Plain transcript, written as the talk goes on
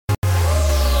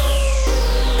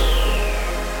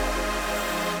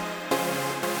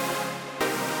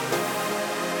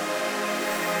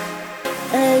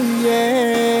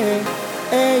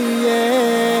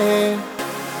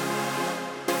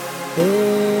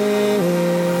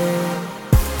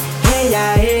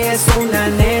es una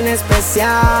nena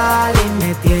especial y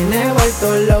me tiene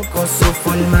vuelto loco su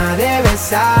forma de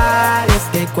besar. Es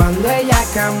que cuando ella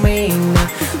camina,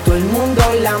 todo el mundo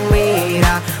la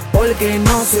mira, porque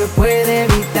no se puede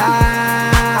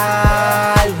evitar.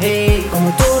 Hey, como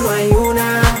tú no hay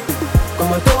una,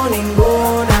 como tú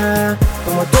ninguna,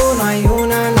 como tú no hay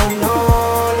una, no, no,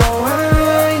 no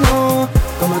hay, no.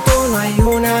 Como tú no hay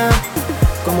una,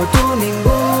 como tú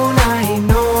ninguna, y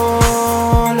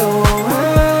no lo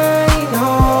hay,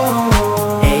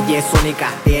 no. Ella es única,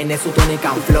 tiene su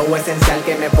túnica, un flow esencial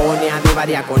que me pone a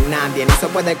divaria con nadie. No se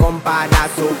puede comparar,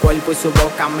 su cuerpo y su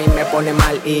boca a mí me pone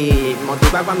mal y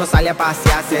motiva cuando sale a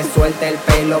pasear, se suelta el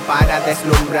pelo para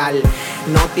deslumbrar.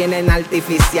 No tienen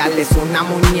artificial, es una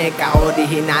muñeca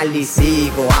original y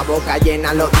sigo a boca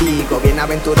llena lo digo,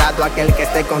 bienaventurado aquel que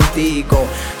esté contigo.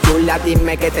 Chula,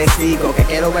 dime que te sigo, que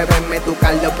quiero beberme tu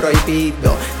caldo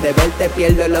prohibido. De verte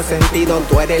pierdo los sentidos,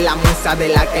 tú eres la musa de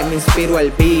la que me inspiro el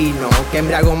vino, que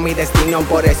embriagó mi destino,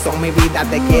 por eso mi vida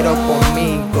te quiero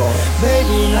conmigo.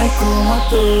 Baby, no hay como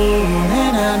tú,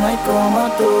 nena, no hay como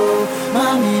tú,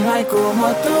 mami, no hay como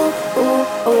tú,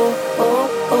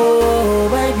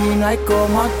 baby, no hay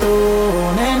como tú,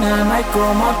 nena, no hay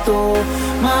como tú,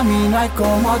 mami, no hay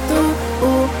como tú,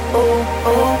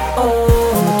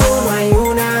 Como tú no hay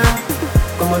una,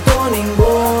 como tú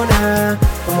ninguna,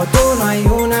 como tú no hay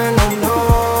una, no, no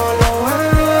lo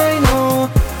hay, no.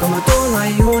 Como tú no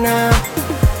hay una,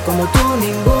 como tú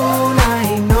ninguna,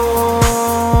 y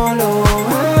no lo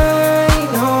hay,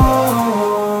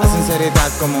 no. A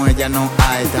sinceridad como ella no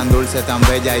hay, tan dulce, tan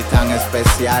bella y tan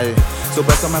especial. Sus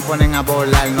besos me ponen a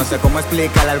volar, no sé cómo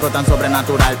explicar algo tan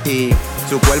sobrenatural. Y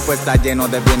su cuerpo está lleno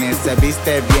de bienes, se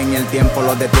viste bien y el tiempo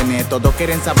lo detiene. Todos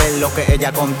quieren saber lo que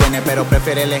ella contiene, pero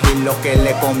prefiere elegir lo que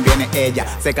le conviene. Ella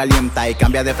se calienta y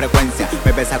cambia de frecuencia,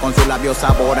 me besa con su labio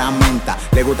sabor a menta.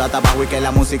 Le gusta tabaco y que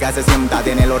la música se sienta,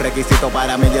 tiene los requisitos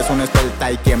para mí y es una experta.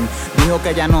 Y quien dijo que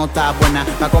ella no está buena,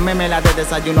 pa' comérmela de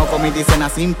desayuno, comida y cena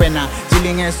sin pena.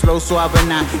 Chilling es slow, suave,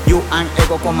 na, you and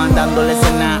ego comandando la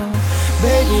escena.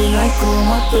 Baby, no hay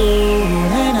como tú,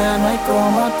 nena, no hay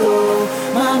como tú,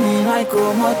 mami, no hay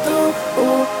como tú,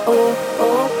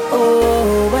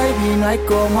 baby, no hay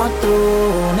como tú,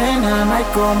 nena, no hay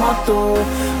como tú,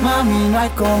 mami, no hay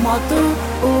como tú,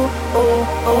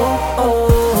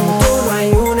 Como tú no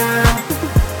hay una,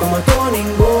 como tú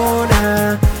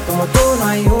ninguna, como tú no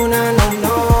hay una, no,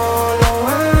 no lo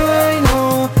hay,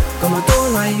 no. Como tú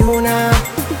no hay una,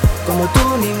 como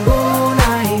tú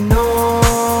ninguna, y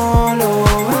no lo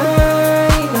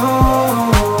hay,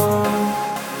 no.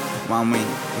 Mami,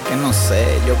 es que no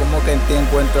sé, yo como que en ti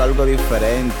encuentro algo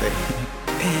diferente,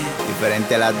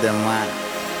 diferente a las demás,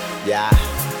 ya.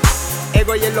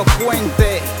 Ego y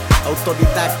Elocuente,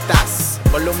 autodidactas,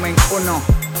 volumen 1,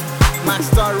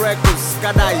 Maxstar Records,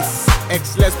 Carais,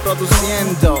 Exles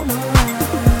produciendo.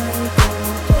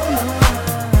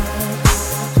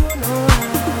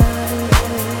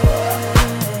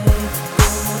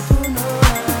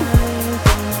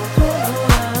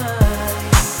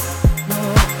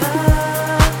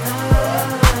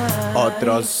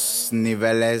 Otros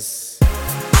niveles.